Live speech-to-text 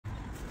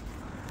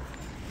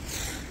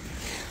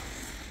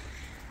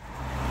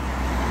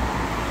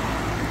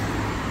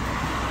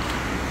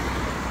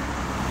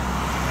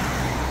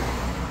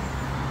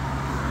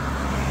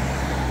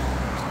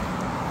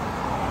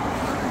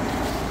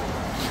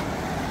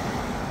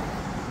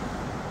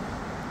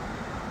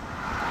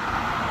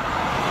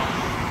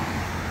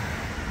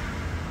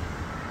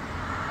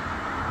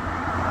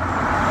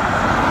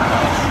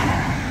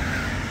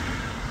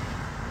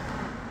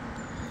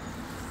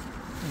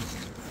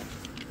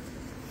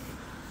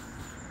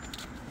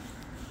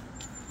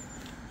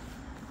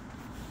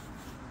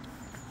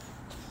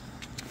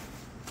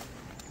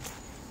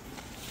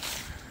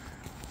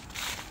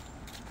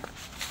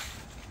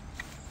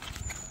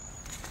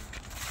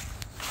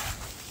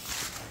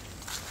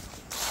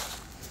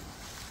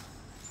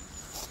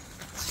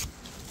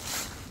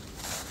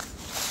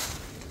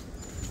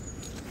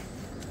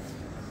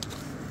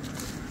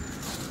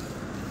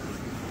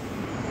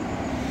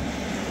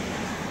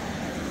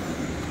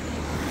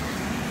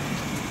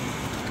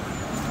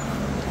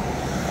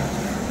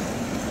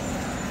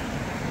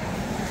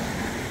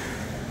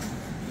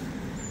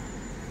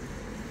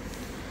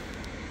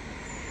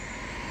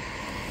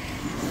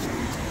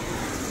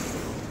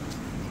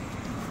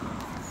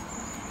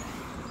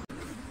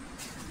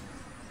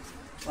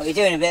What are you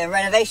doing? A bit of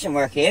renovation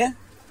work here?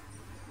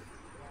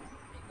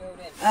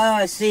 Oh,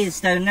 I see the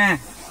stone there.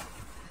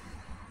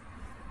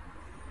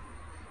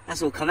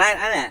 That's all come out,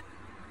 hasn't it?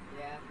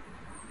 Yeah.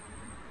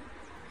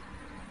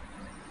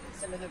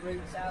 Some of the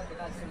roots out, they've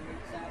had some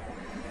roots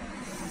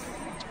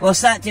out.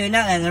 What's that doing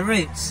that then, the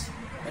roots?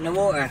 In the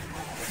water?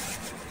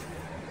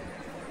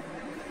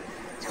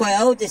 It's quite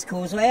old, this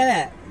causeway, isn't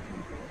it?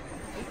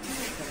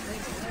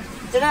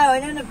 I don't know, I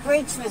know the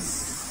bridge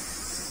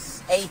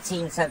was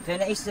 18 something.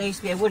 There used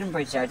to be a wooden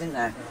bridge there, didn't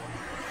there?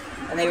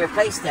 And they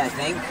replaced it, I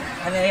think.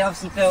 And then they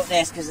obviously built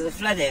this because of the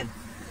flooding.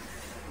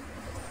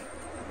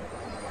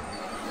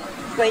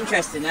 It's quite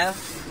interesting though.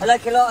 I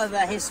like a lot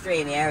of history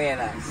in the area,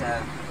 like, so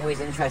I'm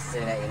always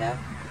interested in it, you know.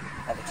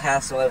 Like the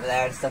castle over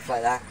there and stuff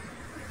like that.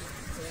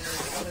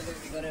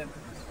 Got a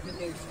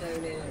new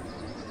stone in.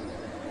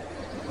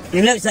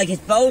 It looks like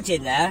it's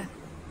bulging there.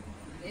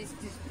 It's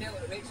just built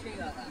originally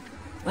like that.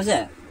 Was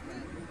it?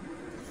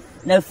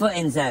 No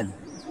footings then?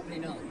 Probably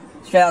not.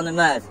 Straight on the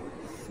mud?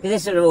 Because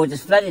this would have all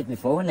just flooded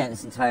before, wouldn't it?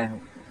 This entire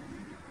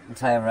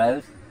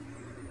road.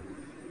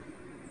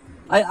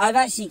 I've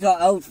actually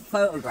got old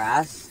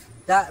photographs.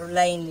 That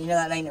lane, you know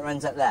that lane that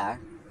runs up there?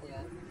 Yeah.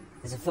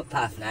 There's a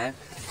footpath now.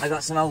 I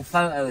got some old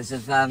photos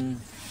of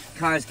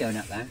cars going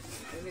up there.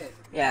 Is it?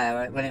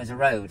 Yeah, when it was a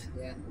road.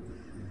 Yeah.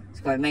 It's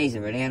quite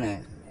amazing really, isn't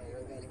it? Yeah,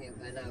 you won't get anything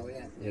up there now, will you?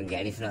 You don't get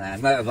anything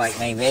like that. Motorbike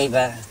maybe,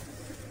 but...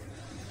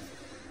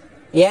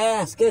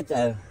 Yeah, it's good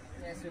though.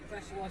 Yeah, so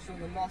pressure wash all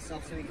the moss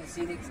off so we can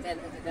see the extent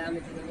of the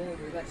damage in the water.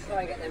 We've got to try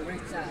and get them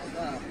roots out as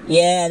well.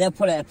 Yeah, they'll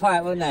pull it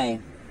apart, won't they?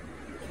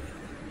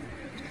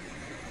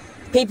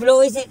 People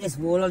always hit this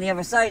wall on the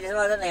other side as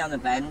well, don't they, on the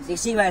bend? You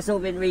see where it's all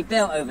been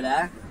rebuilt over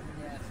there?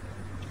 Yeah.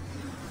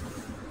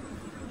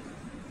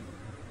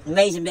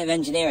 Amazing bit of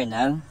engineering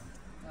though,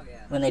 Oh yeah.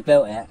 when they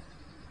built it. Yeah,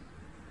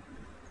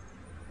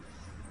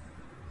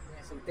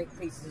 some big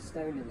pieces of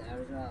stone in there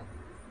as well.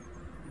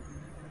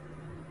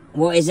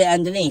 What is it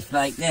underneath,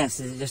 like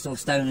this? Is it just all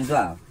stone as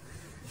well?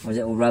 Or is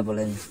it all rubble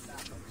and...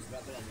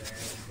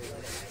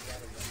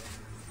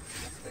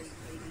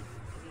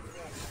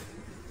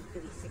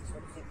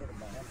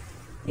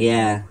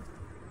 Yeah.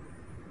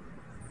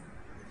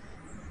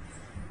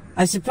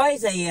 I'm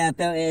surprised they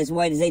built it as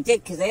wide as they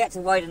did, because they had to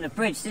widen the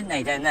bridge, didn't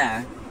they, down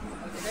there?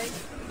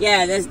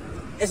 Yeah,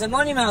 there's a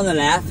monument on the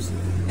left,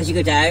 as you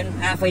go down,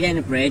 halfway down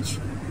the bridge,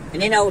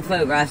 and in old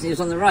photographs it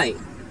was on the right.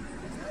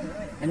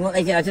 And what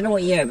they did, I don't know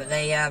what year, but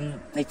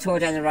they tore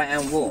down the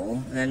right-hand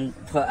wall, and then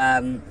put,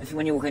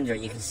 when you walk under it,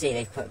 you can see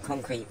they've put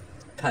concrete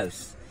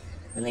posts,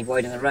 and they've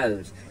widened the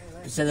road.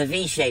 So the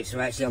V-shapes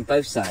were actually on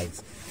both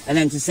sides. And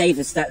then to save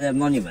the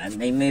monument,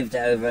 they moved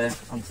it over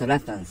onto the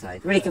left-hand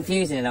side. Really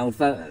confusing in old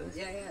photos.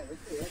 Yeah, it was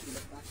pretty good to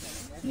look back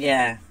at it,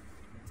 Yeah.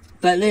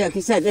 But like I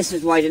said, this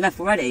was wide enough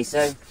already,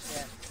 so...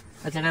 Yeah.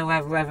 I don't know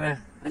whether...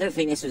 I don't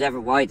think this was ever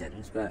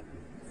widened, but...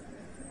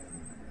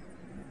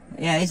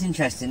 Yeah, it's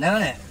interesting though,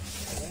 isn't it?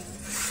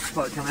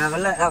 Thought I'd come and have a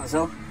look, that was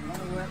all. A lot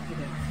of work to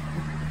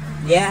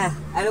do. Yeah.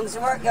 How long's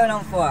the work going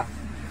on for?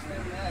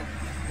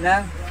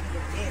 No?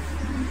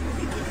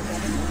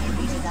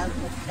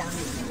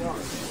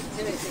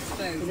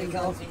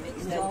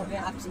 It's all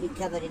absolutely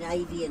covered in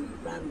ivy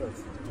and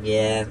brambles.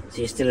 Yeah, so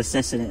you're still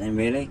assessing it then,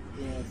 really?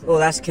 Yeah, Oh,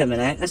 that's coming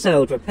out. That's an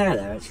old repair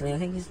there, actually, I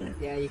think, isn't it?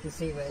 yeah, you can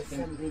see where it's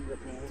been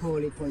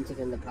poorly pointed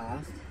in the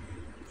past.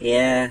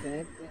 Yeah. Okay.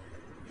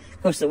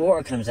 Of course, the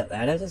water comes up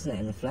there, though, doesn't it,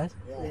 in the flood?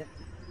 Yeah. Yeah.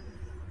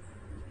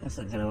 That's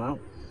not going to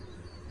help.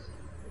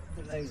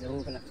 But those are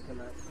all going to have to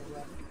come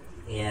out.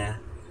 Yeah.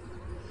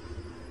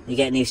 You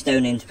get new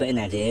stone in to put in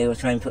there, do you? Or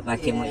try and put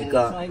back in what you've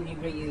got? Try and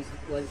reuse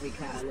ones we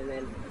can, and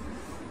then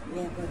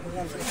Yeah, but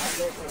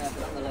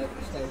the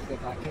local stones go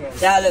back in.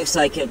 That looks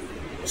like a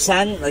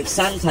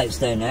sand type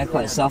stone there,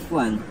 quite a soft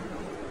one.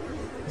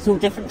 It's all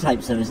different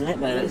types of them, isn't it?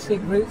 But There's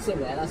big roots in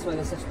there, that's why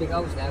there's such big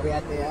holes now. We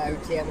had the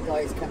OTM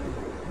guys come.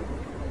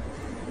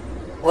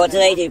 what do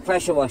they do?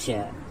 Pressure wash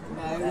it?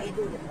 No,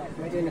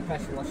 we're doing the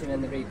pressure washing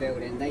and the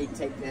rebuilding. They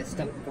take their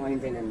stump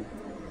grinding and...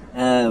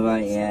 Oh,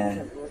 right,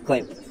 yeah.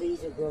 Quite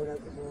trees are growing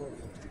out the walls.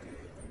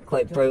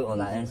 quite brutal,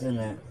 that is, isn't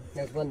it?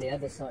 There was one the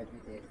other side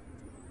we did.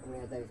 And we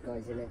had those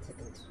guys in it. It took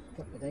a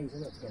couple of days,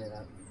 wasn't it, to get it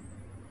out?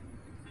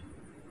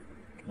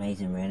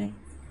 Amazing, really.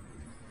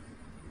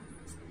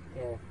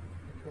 Yeah.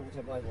 What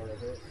I might want to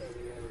do it.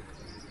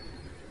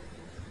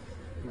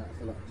 So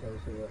that's a lot of chose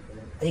for working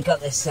on. They got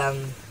this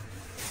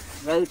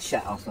road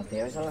shut off up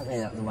here, isn't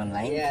it? The one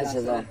lane. Yeah, because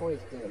that's of what boys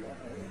doing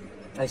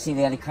that. I see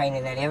the other crane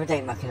in there the other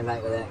day mucking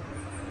about with it.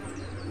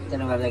 Don't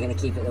know whether they're going to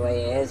keep it the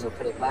way it is or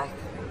put it back.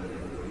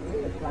 I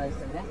think the plan's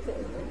to net it,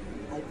 isn't it?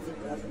 I think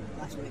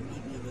that's what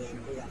maybe in the end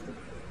we have to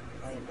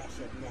buy a mesh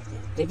and net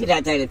it. They did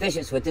that down at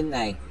Bishopswood, didn't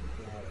they?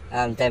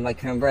 Yeah. Down by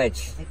Curran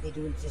Bridge. I think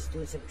they're just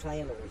doing some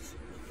trials.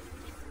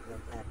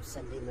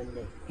 Sunday,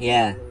 Monday.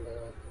 Yeah.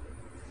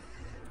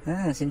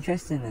 Ah, that's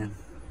interesting then.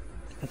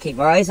 I'll keep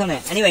our eyes on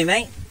it. Anyway,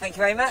 mate, thank you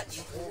very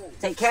much.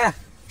 Take care.